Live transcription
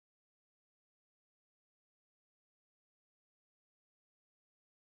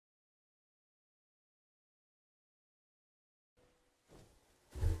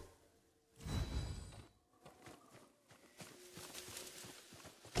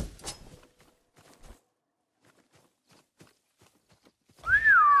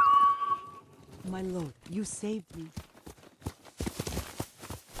My lord, you saved me.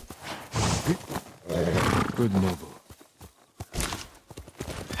 Good noble.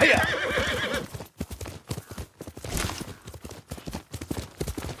 Hiya!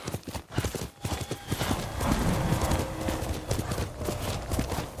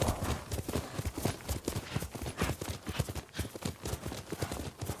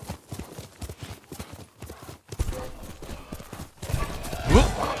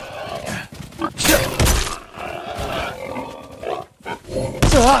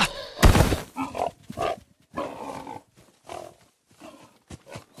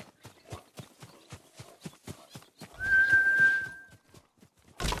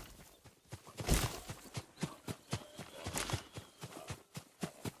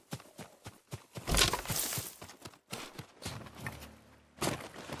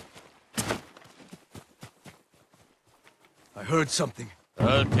 I heard something.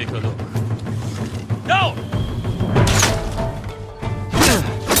 I'll take a look. Down!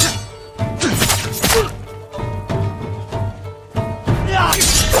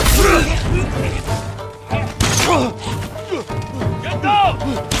 Get down!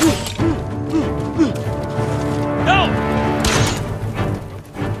 Down!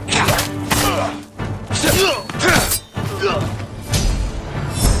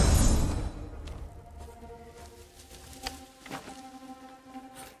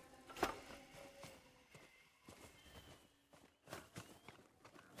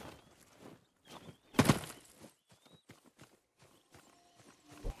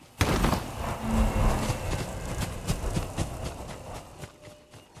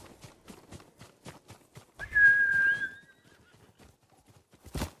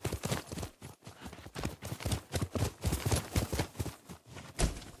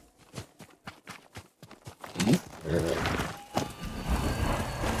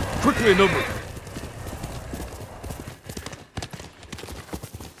 Quickly, noble.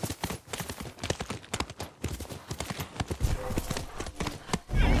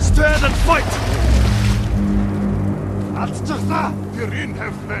 Stand and fight! Hierin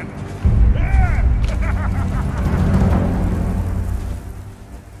have men.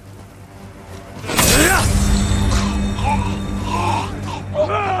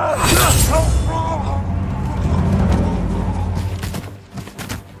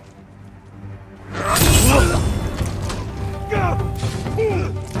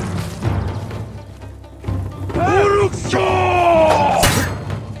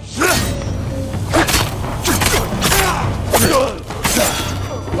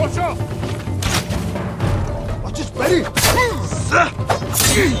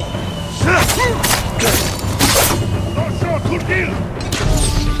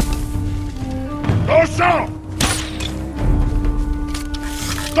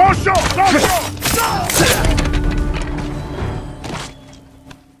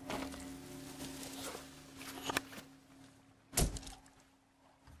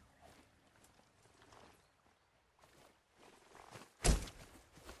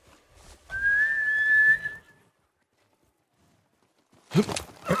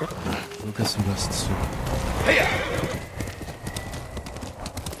 We'll get some rest soon. Hiya!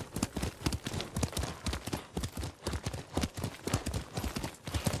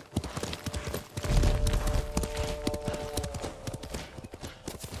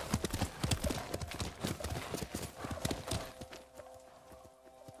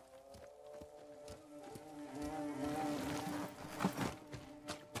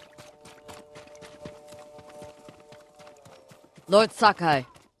 Lord Sakai.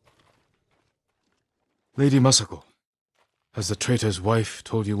 Lady Masako, has the traitor's wife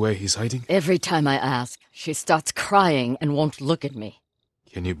told you where he's hiding? Every time I ask, she starts crying and won't look at me.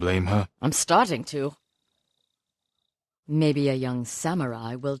 Can you blame her? I'm starting to. Maybe a young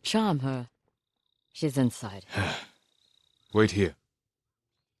samurai will charm her. She's inside. Wait here.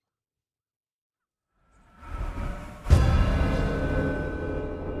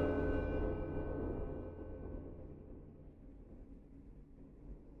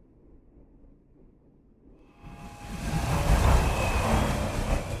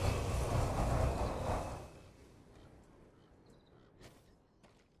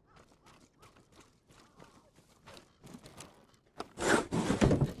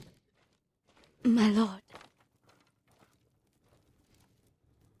 My lord.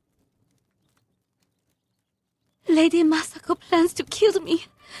 Lady Masako plans to kill me.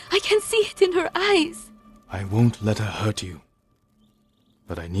 I can see it in her eyes. I won't let her hurt you.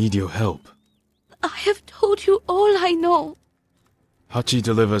 But I need your help. I have told you all I know. Hachi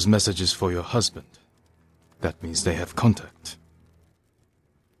delivers messages for your husband. That means they have contact.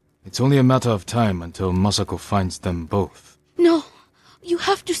 It's only a matter of time until Masako finds them both. No, you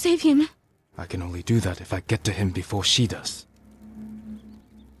have to save him. I can only do that if I get to him before she does.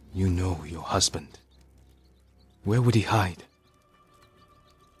 You know your husband. Where would he hide?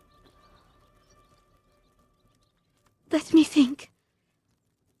 Let me think.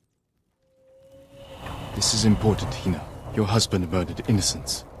 This is important, Hina. Your husband murdered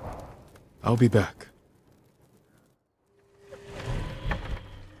innocents. I'll be back.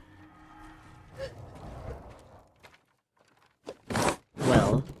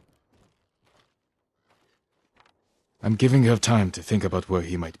 Well, I'm giving her time to think about where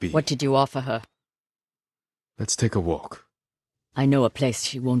he might be. what did you offer her? Let's take a walk. I know a place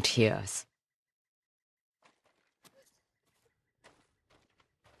she won't hear us.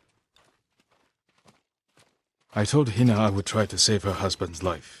 I told Hina I would try to save her husband's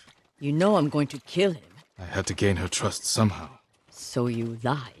life. You know I'm going to kill him. I had to gain her trust somehow. So you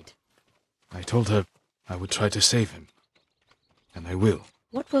lied. I told her I would try to save him. And I will.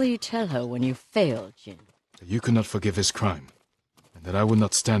 What will you tell her when you fail, Jin? That you cannot forgive his crime. And that I will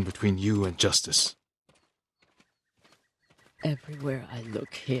not stand between you and justice. Everywhere I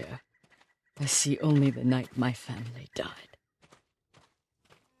look here, I see only the night my family died.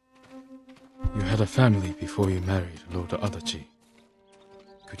 You had a family before you married Lord Adachi.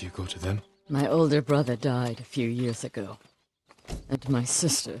 Could you go to them? My older brother died a few years ago. And my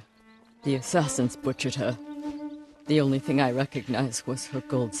sister, the assassins butchered her. The only thing I recognized was her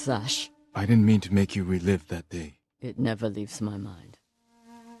gold sash. I didn't mean to make you relive that day. It never leaves my mind.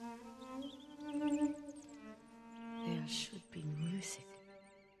 There should be music.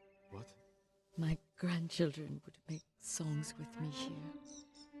 What? My grandchildren would make songs with me here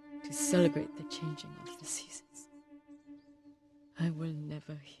to celebrate the changing of the seasons. I will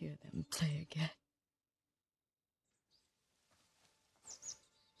never hear them play again.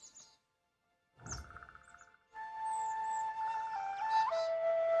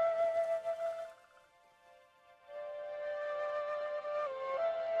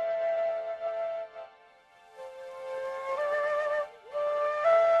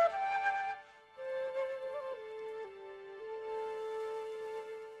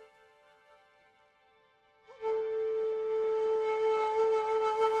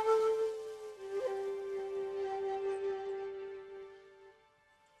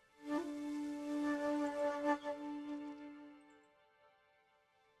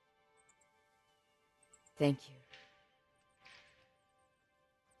 Thank you.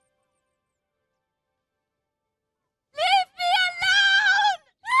 Leave me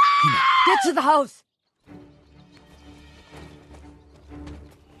alone! Get to the house!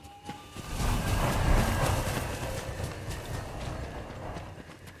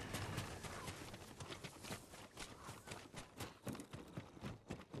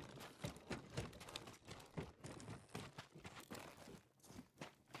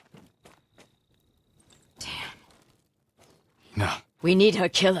 Nah. We need her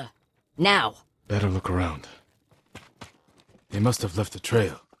killer. Now. Better look around. They must have left a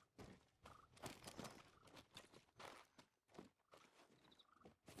trail.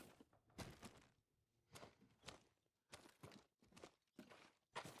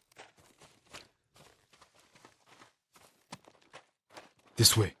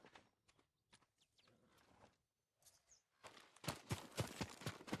 This way.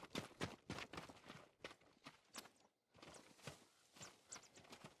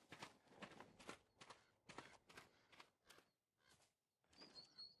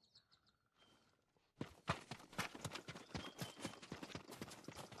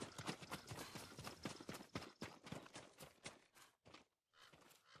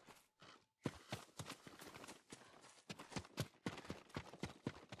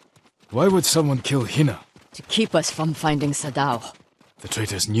 Why would someone kill Hina? To keep us from finding Sadao. The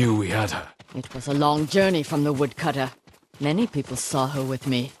traitors knew we had her. It was a long journey from the woodcutter. Many people saw her with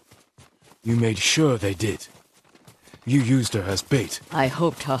me. You made sure they did. You used her as bait. I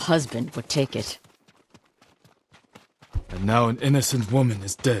hoped her husband would take it. And now an innocent woman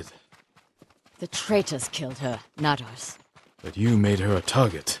is dead. The traitors killed her, not us. But you made her a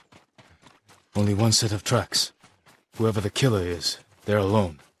target. Only one set of tracks. Whoever the killer is, they're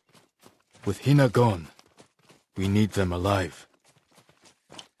alone. With Hina gone, we need them alive.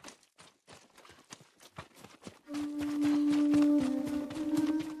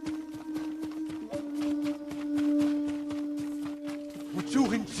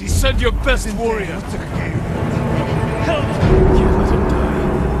 Send your best warrior! Help!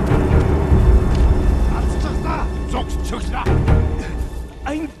 Can't let him die.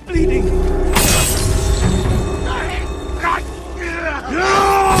 I'm bleeding!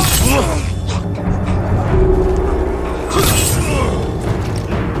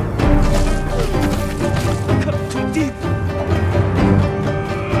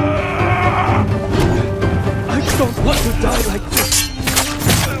 die like this.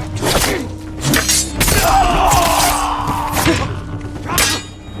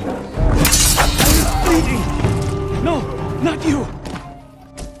 I'm bleeding. No, not you.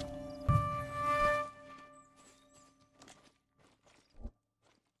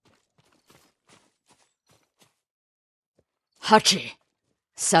 Hachi,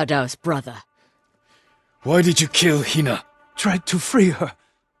 Sadao's brother. Why did you kill Hina? Tried to free her.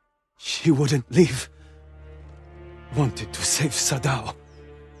 She wouldn't leave. Wanted to save Sadao.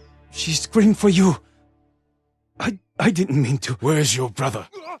 She screamed for you. I didn't mean to. Where's your brother?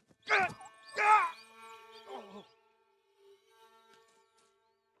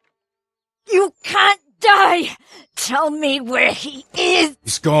 You can't die! Tell me where he is!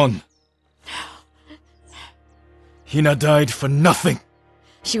 He's gone. Hina died for nothing.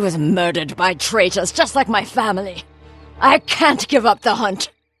 She was murdered by traitors, just like my family. I can't give up the hunt.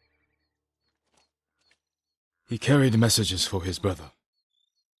 He carried messages for his brother.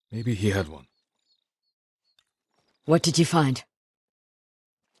 Maybe he had one. What did you find?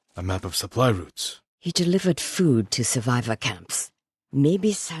 A map of supply routes. He delivered food to survivor camps.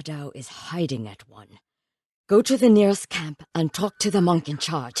 Maybe Sadao is hiding at one. Go to the nearest camp and talk to the monk in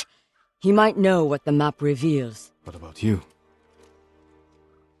charge. He might know what the map reveals. What about you?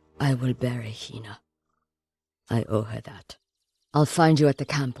 I will bury Hina. I owe her that. I'll find you at the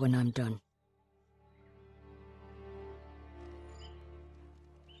camp when I'm done.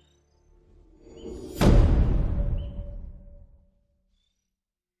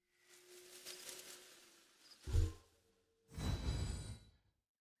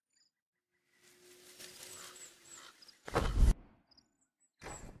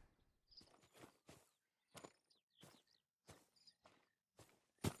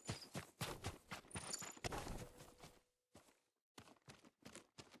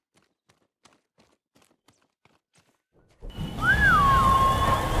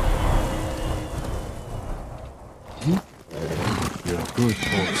 You're a good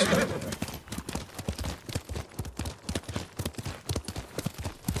horse.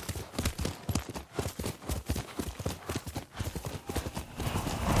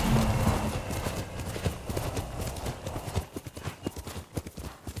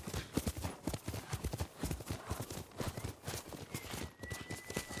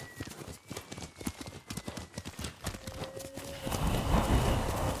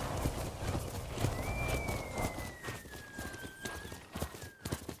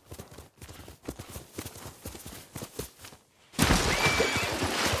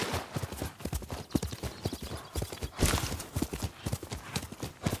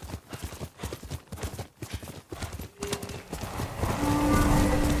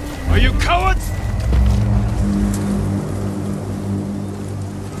 Are you cowards?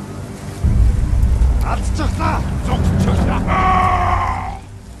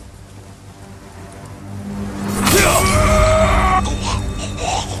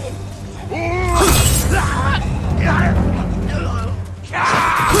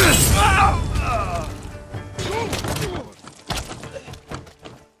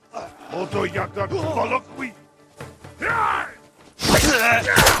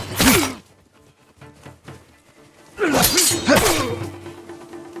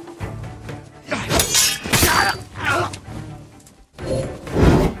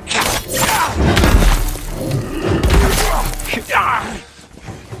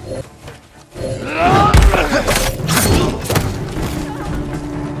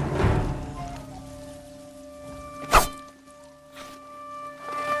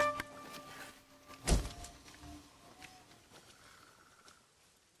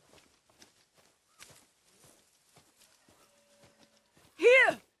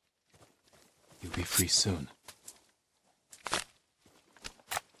 You'll be free soon.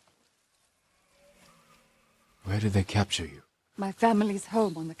 Where did they capture you? My family's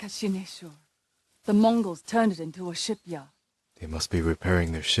home on the Kashine shore. The Mongols turned it into a shipyard. They must be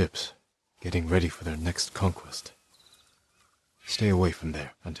repairing their ships, getting ready for their next conquest. Stay away from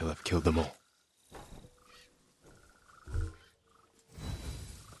there until I've killed them all.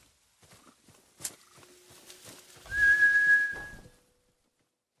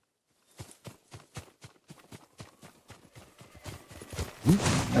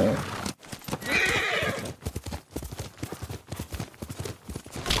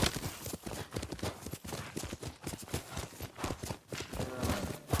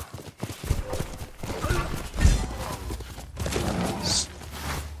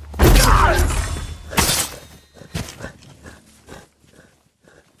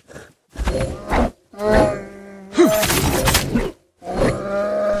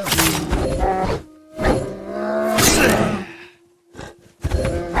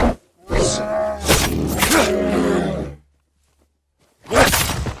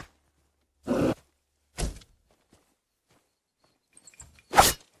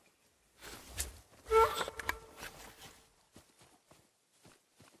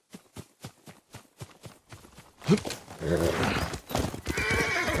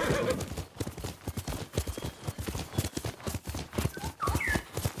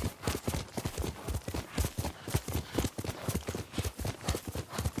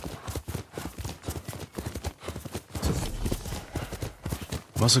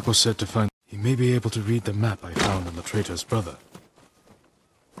 Masako said to find... He may be able to read the map I found on the traitor's brother.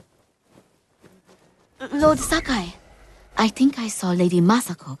 Lord Sakai, I think I saw Lady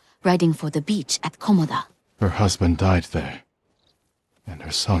Masako riding for the beach at Komoda. Her husband died there. And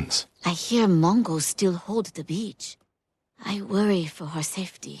her sons. I hear Mongols still hold the beach. I worry for her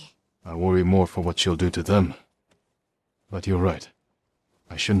safety. I worry more for what she'll do to them. But you're right.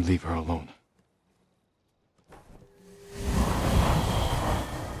 I shouldn't leave her alone.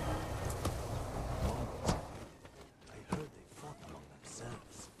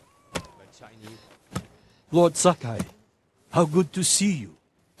 Lord Sakai, how good to see you.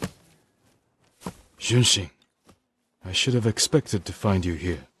 Junshin, I should have expected to find you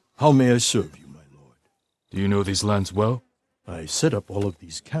here. How may I serve you, my lord? Do you know these lands well? I set up all of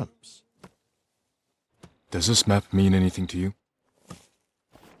these camps. Does this map mean anything to you?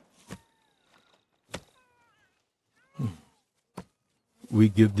 We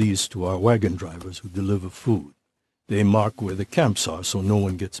give these to our wagon drivers who deliver food. They mark where the camps are so no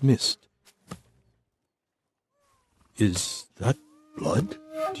one gets missed. Is that blood?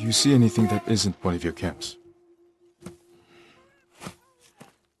 Do you see anything that isn't one of your camps?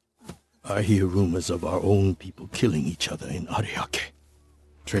 I hear rumors of our own people killing each other in Ariake.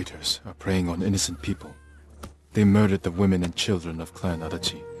 Traitors are preying on innocent people. They murdered the women and children of Clan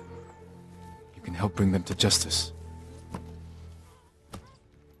Adachi. You can help bring them to justice.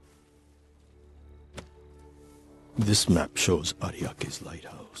 This map shows Ariake's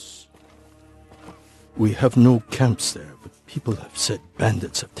lighthouse. We have no camps there, but people have said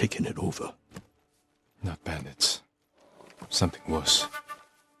bandits have taken it over. Not bandits. Something worse.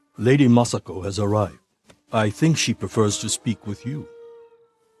 Lady Masako has arrived. I think she prefers to speak with you.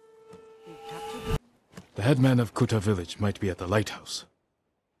 The headman of Kuta village might be at the lighthouse.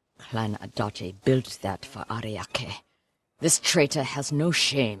 Clan Adachi built that for Ariake. This traitor has no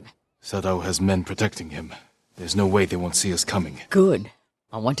shame. Sadao has men protecting him. There's no way they won't see us coming. Good.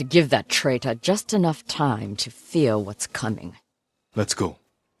 I want to give that traitor just enough time to feel what's coming. Let's go.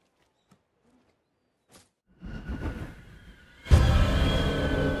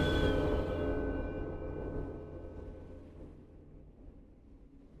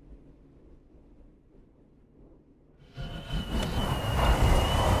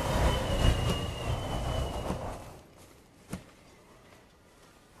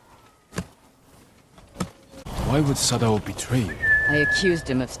 Why would Sadao betray you? I accused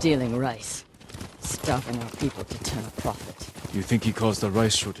him of stealing rice, starving our people to turn a profit. You think he caused the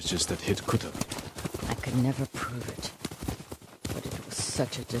rice shortages that hit Kuta? I could never prove it, but it was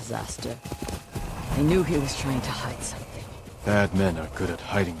such a disaster. I knew he was trying to hide something. Bad men are good at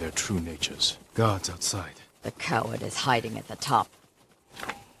hiding their true natures. Guards outside. The coward is hiding at the top.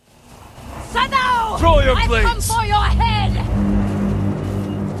 Sadao! Throw your I've blades! come for your head!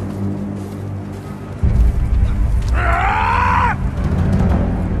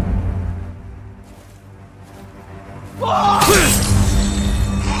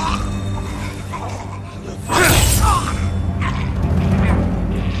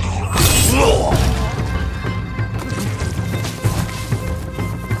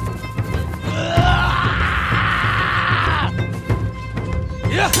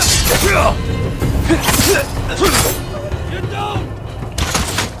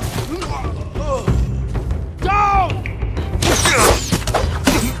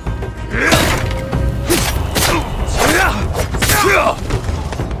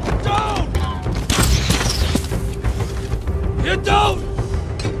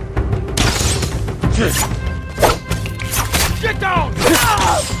 Get down!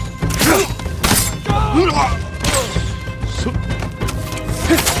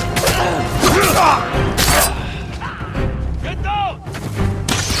 Get down!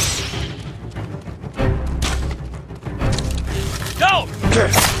 Down!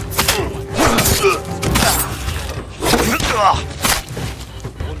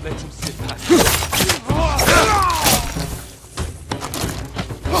 Won't let him sit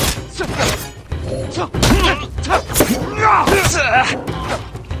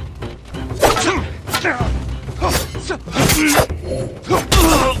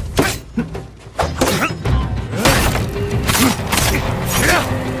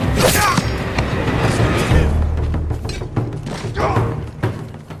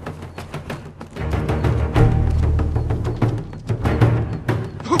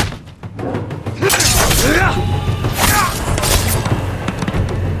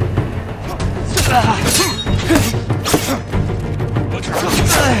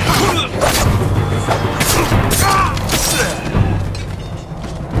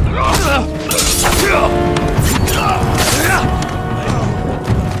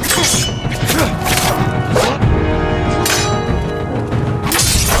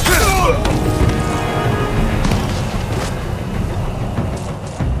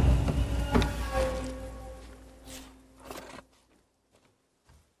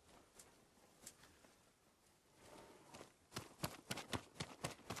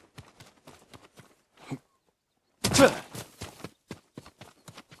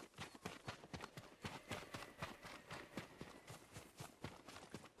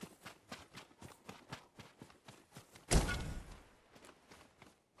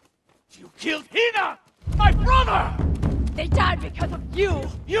You killed Hina! My brother! They died because of you!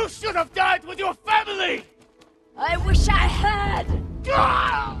 You should have died with your family! I wish I had!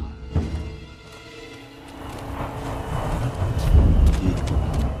 Ah!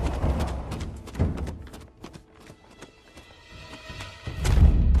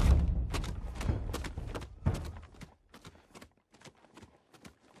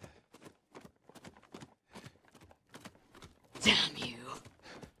 Damn you.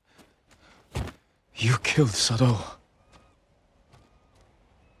 You killed Sado.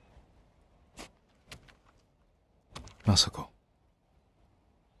 Masako.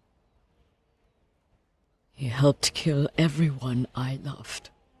 He helped kill everyone I loved.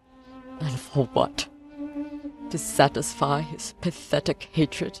 And for what? To satisfy his pathetic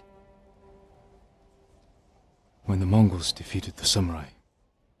hatred? When the Mongols defeated the samurai,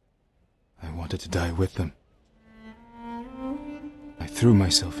 I wanted to die with them. I threw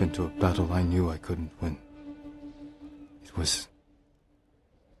myself into a battle I knew I couldn't win. It was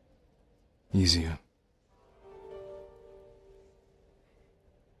easier.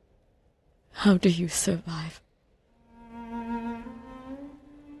 How do you survive?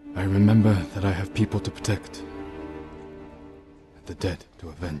 I remember that I have people to protect, and the dead to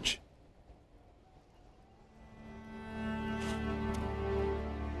avenge.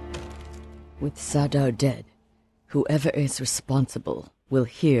 With Sadao dead, whoever is responsible will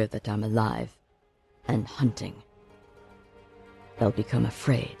hear that I'm alive and hunting. They'll become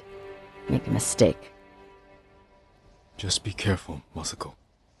afraid, make a mistake. Just be careful, Masako.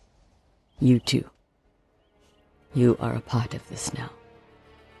 You too. You are a part of this now.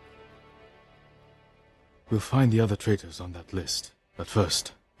 We'll find the other traitors on that list. But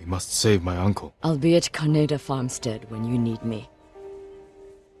first, we must save my uncle. I'll be at Kaneda Farmstead when you need me.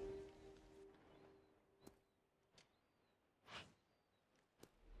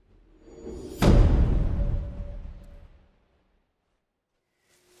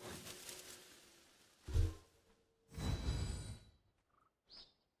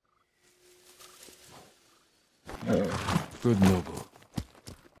 Good noble.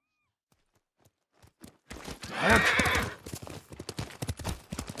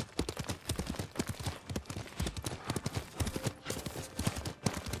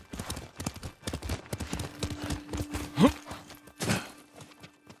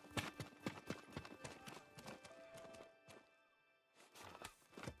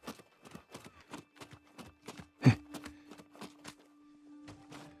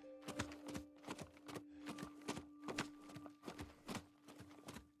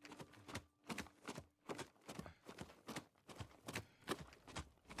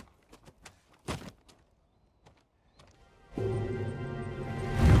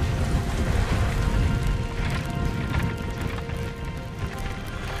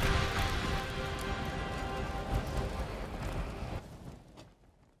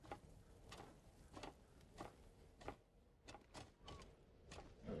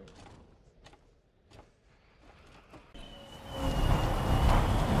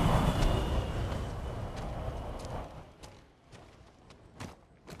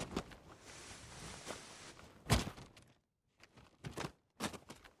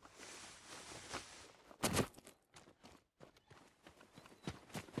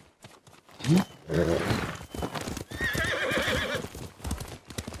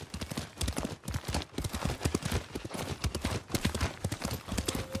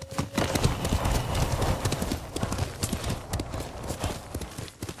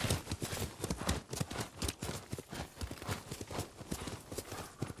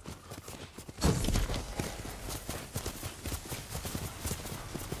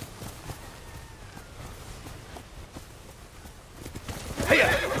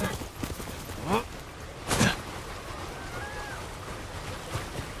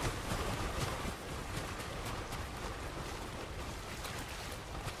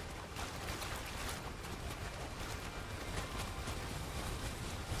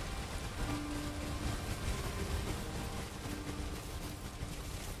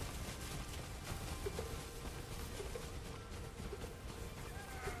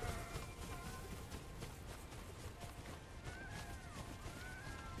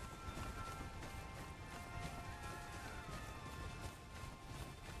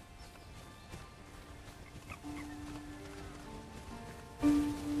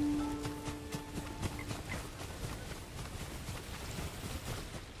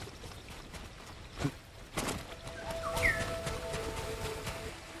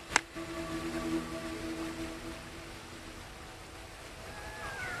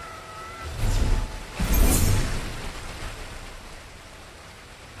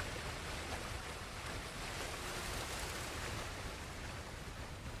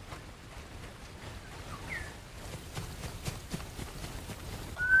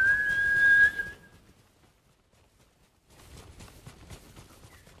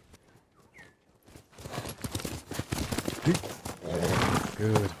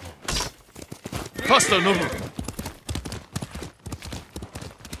 Good. Pasta Nobu!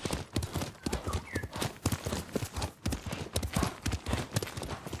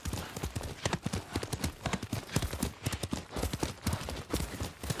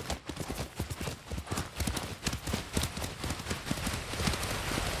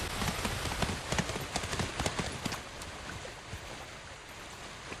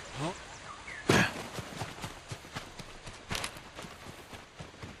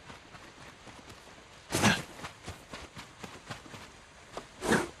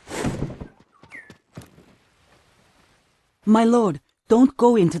 My lord, don't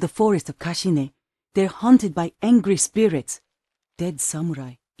go into the forest of Kashine. They're haunted by angry spirits. Dead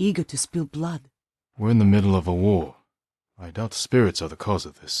samurai, eager to spill blood. We're in the middle of a war. I doubt spirits are the cause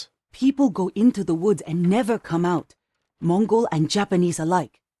of this. People go into the woods and never come out. Mongol and Japanese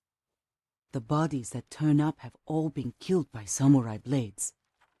alike. The bodies that turn up have all been killed by samurai blades.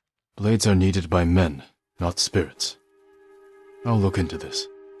 Blades are needed by men, not spirits. I'll look into this.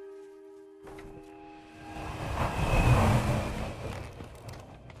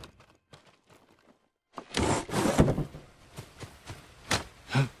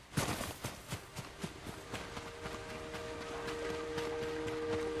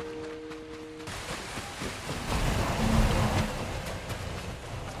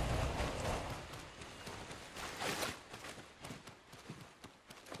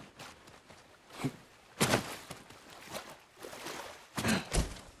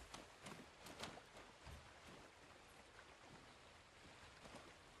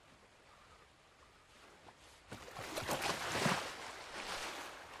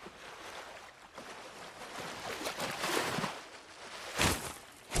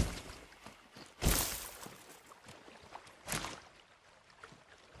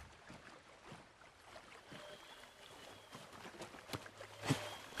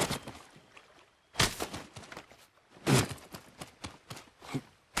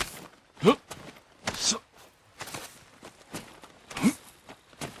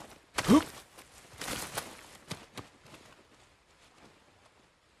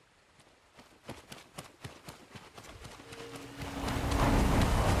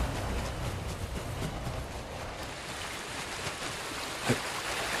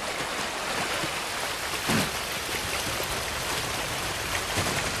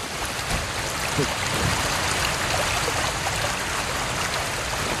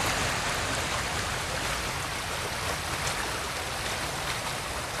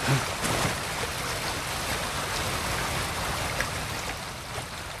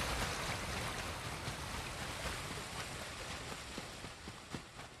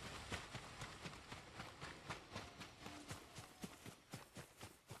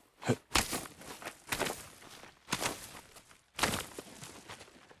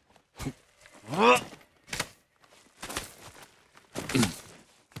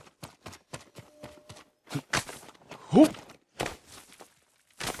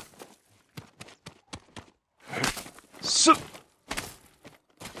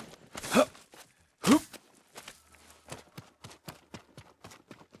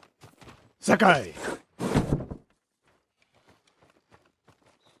 Sakai!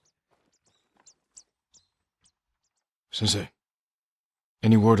 Sensei,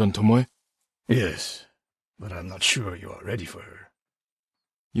 any word on Tomoe? Yes, but I'm not sure you are ready for her.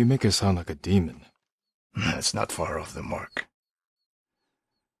 You make her sound like a demon. That's not far off the mark.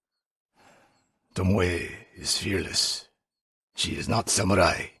 Tomoe is fearless. She is not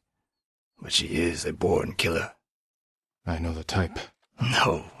samurai, but she is a born killer. I know the type.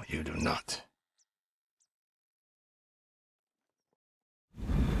 No, you do not.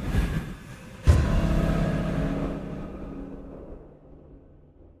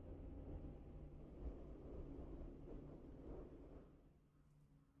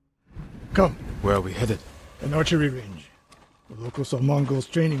 Come, Where are we headed? an archery range. The locals saw Mongols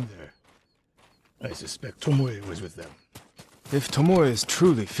training there. I suspect Tomoe was with them. If Tomoe is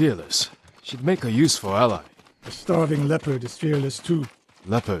truly fearless, she'd make a useful ally. The starving leopard is fearless too.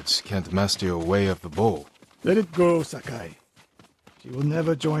 Leopards can't master your way of the bow. Let it go, Sakai. She will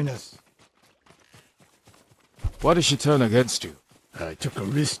never join us. Why did she turn against you? I took a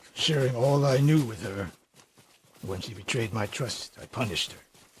risk sharing all I knew with her. When she betrayed my trust, I punished her.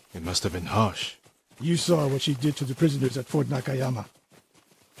 It must have been harsh. You saw what she did to the prisoners at Fort Nakayama.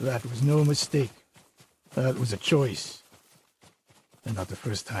 That was no mistake. That was a choice. And not the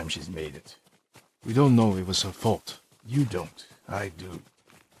first time she's made it. We don't know it was her fault. You don't. I do.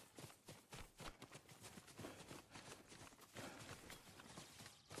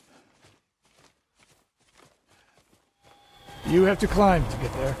 You have to climb to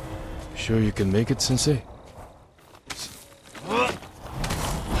get there. Sure you can make it, Sensei?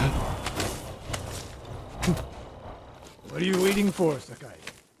 What are you waiting for, Sakai?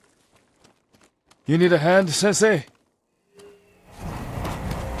 You need a hand, Sensei?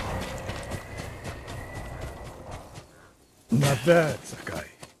 Not bad, Sakai.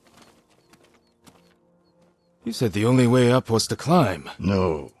 You said the only way up was to climb.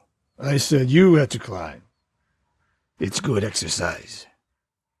 No, I said you had to climb. it's good exercise.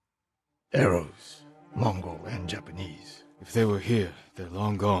 Arrows, Mongol and Japanese. If they were here, they're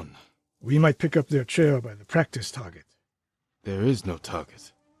long gone. We might pick up their trail by the practice target. There is no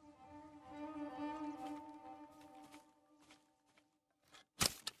target.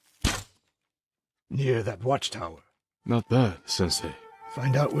 Near that watchtower. Not bad, Sensei.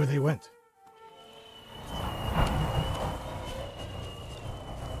 Find out where they went.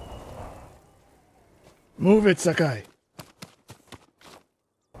 Move it, Sakai.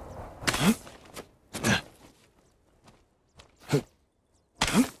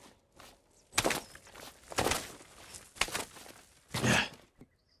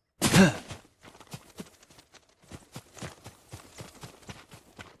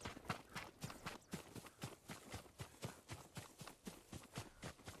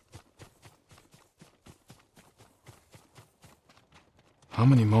 How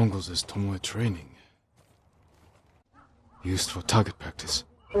many Mongols is Tomoe training? Used for target practice.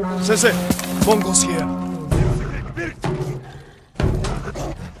 Sensei, Mongols here.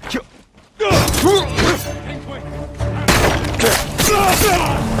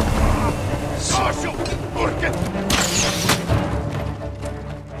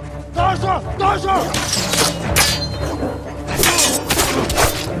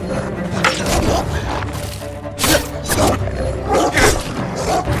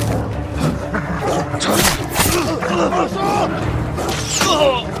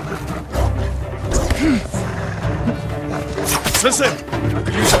 Sensei, I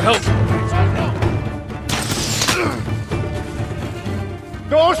could use your help.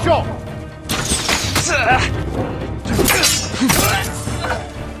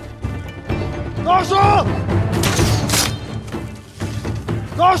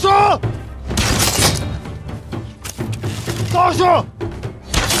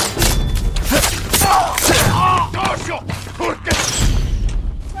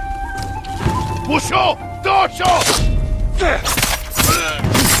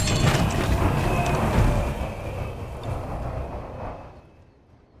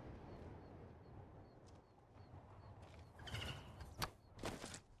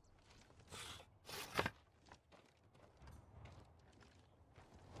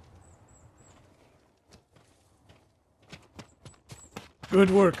 Good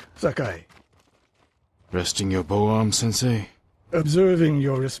work, Sakai. Resting your bow arm, Sensei? Observing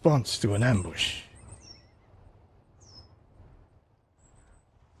your response to an ambush.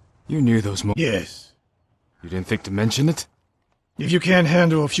 You knew those Yes. You didn't think to mention it? If you can't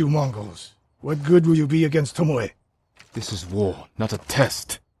handle a few Mongols, what good will you be against Tomoe? This is war, not a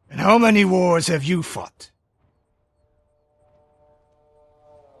test. And how many wars have you fought?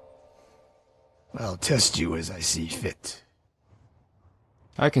 I'll test you as I see fit.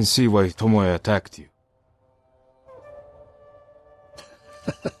 I can see why Tomoe attacked you.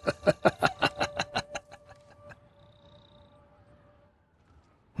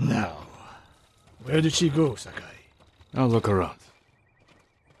 Now, where did she go, Sakai? I'll look around.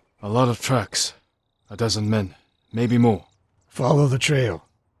 A lot of tracks. A dozen men, maybe more. Follow the trail.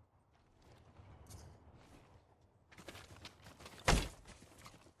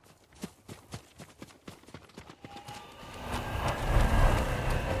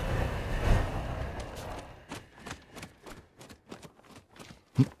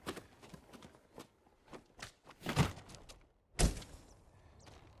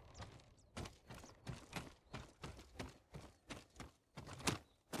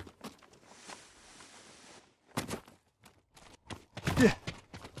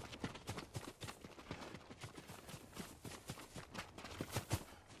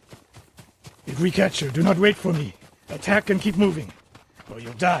 If we catch her, do not wait for me. Attack and keep moving, or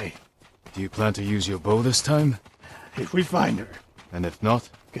you'll die. Do you plan to use your bow this time? If we find her. And if not?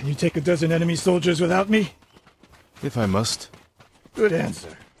 Can you take a dozen enemy soldiers without me? If I must. Good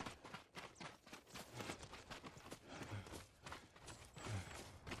answer.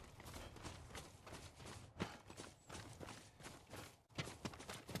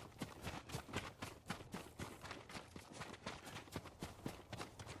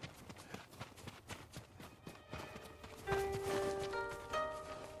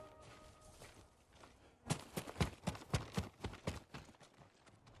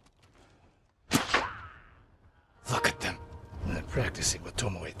 practicing what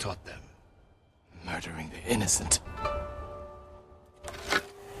Tomoe taught them. Murdering the innocent.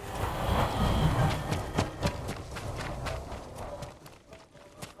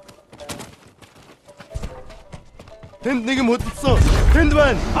 밴딩이 못했어.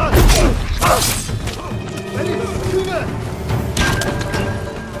 밴드만.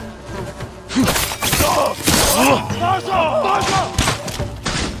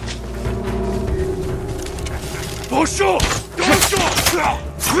 보쇼!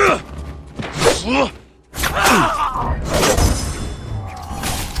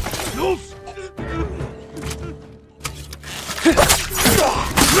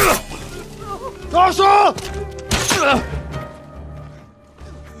 나서!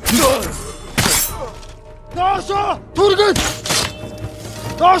 나서! 도르근!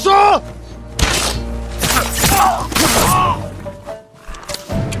 나서!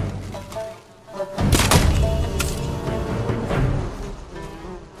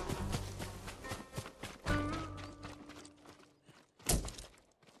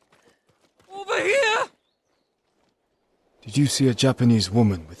 Did you see a Japanese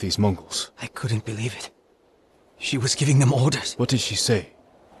woman with these Mongols? I couldn't believe it. She was giving them orders. What did she say?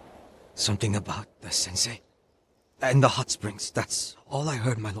 Something about the sensei. And the hot springs. That's all I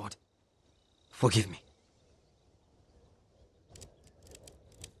heard, my lord. Forgive me.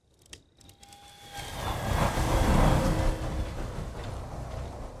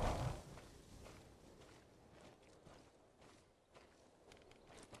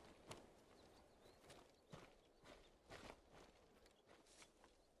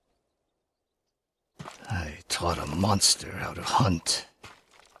 I taught a monster how to hunt.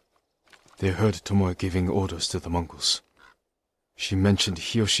 They heard Tomoe giving orders to the Mongols. She mentioned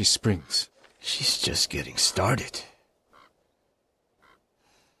Hiyoshi Springs. She's just getting started.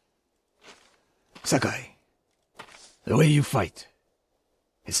 Sakai, the way you fight,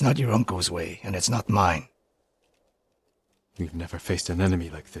 it's not your uncle's way, and it's not mine. We've never faced an enemy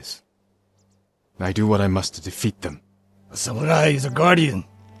like this. I do what I must to defeat them. A samurai is a guardian,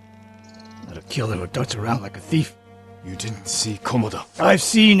 not a killer who darts around like a thief. You didn't see Komoda. I've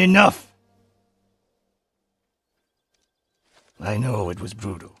seen enough! I know it was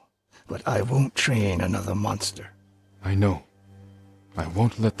brutal, but I won't train another monster. I know. I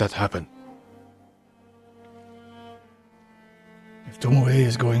won't let that happen. If Tomoe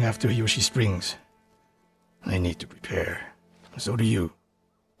is going after Hiyoshi Springs, I need to prepare. So do you.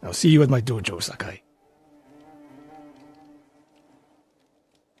 I'll see you at my dojo, Sakai.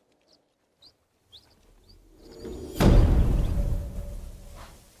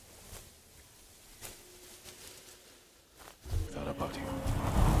 Thought about you.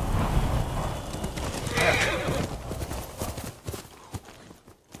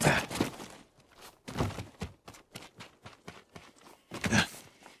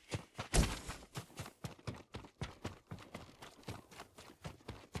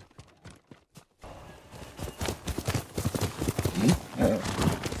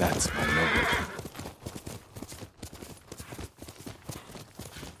 That's my note.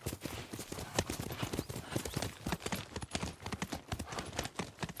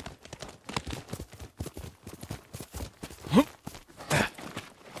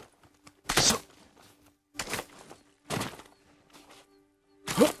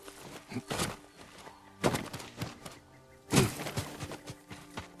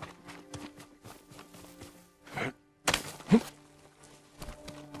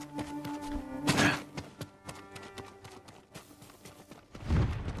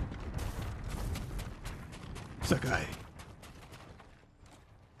 Sakai.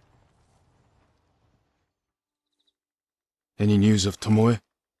 Any news of Tomoe?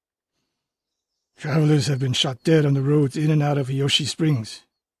 Travelers have been shot dead on the roads in and out of Hiyoshi Springs.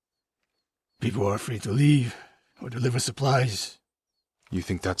 People are afraid to leave or deliver supplies. You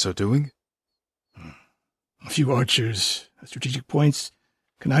think that's her doing? A few archers at strategic points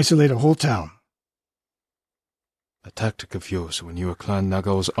can isolate a whole town. A tactic of yours when you were Clan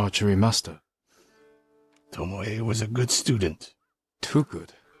Nagao's archery master. Tomoe was a good student. Too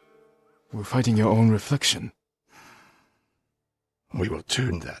good. We're fighting your own reflection. We will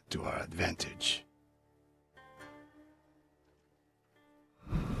turn that to our advantage.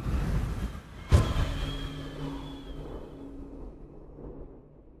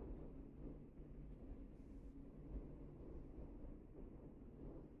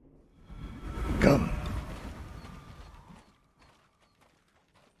 Come.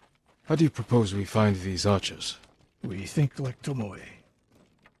 How do you propose we find these archers? We think like Tomoe.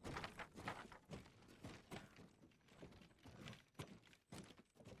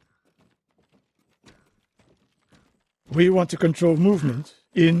 We want to control movement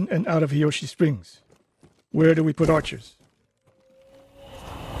in and out of Hiyoshi Springs. Where do we put archers?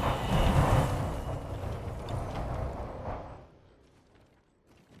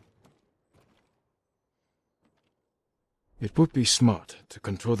 It would be smart to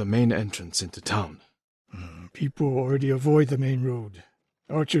control the main entrance into town. People already avoid the main road.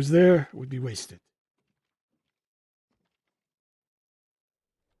 Archers there would be wasted.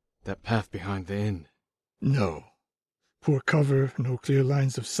 That path behind the inn. No. Poor cover, no clear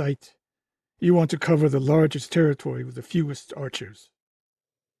lines of sight. You want to cover the largest territory with the fewest archers.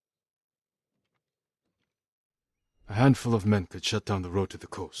 A handful of men could shut down the road to the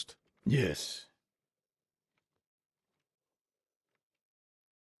coast. Yes.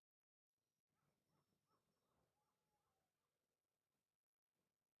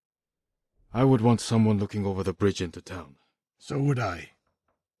 I would want someone looking over the bridge into town. So would I.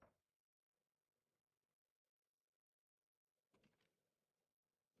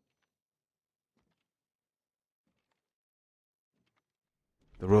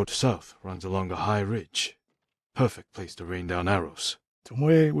 The road south runs along a high ridge. Perfect place to rain down arrows.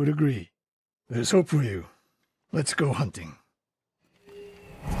 Tomoe would agree. There's hope for you. Let's go hunting.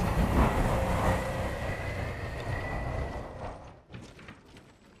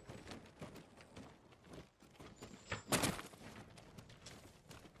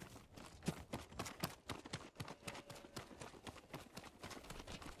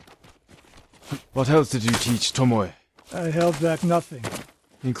 What else did you teach Tomoe? I held back nothing.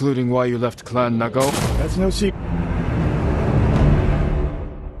 Including why you left Clan Nagao? That's no secret.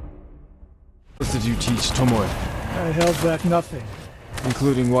 What else did you teach Tomoe? I held back nothing.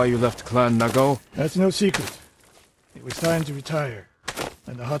 Including why you left Clan Nagao? That's no secret. It was time to retire,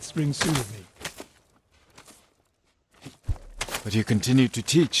 and the hot spring suited me. But you continued to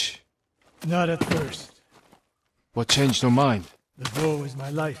teach. Not at first. What changed your mind? The bow is my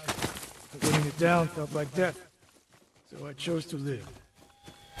life. Putting it down felt like death, so I chose to live.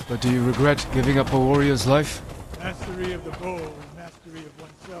 But do you regret giving up a warrior's life? Mastery of the bow is mastery of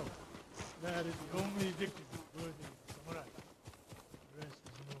oneself. That is the only victory worthy of a samurai. The rest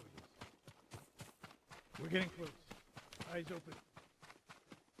is noise. We're getting close. Eyes open.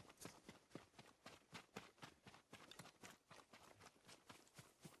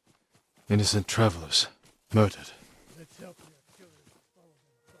 Innocent travelers, murdered.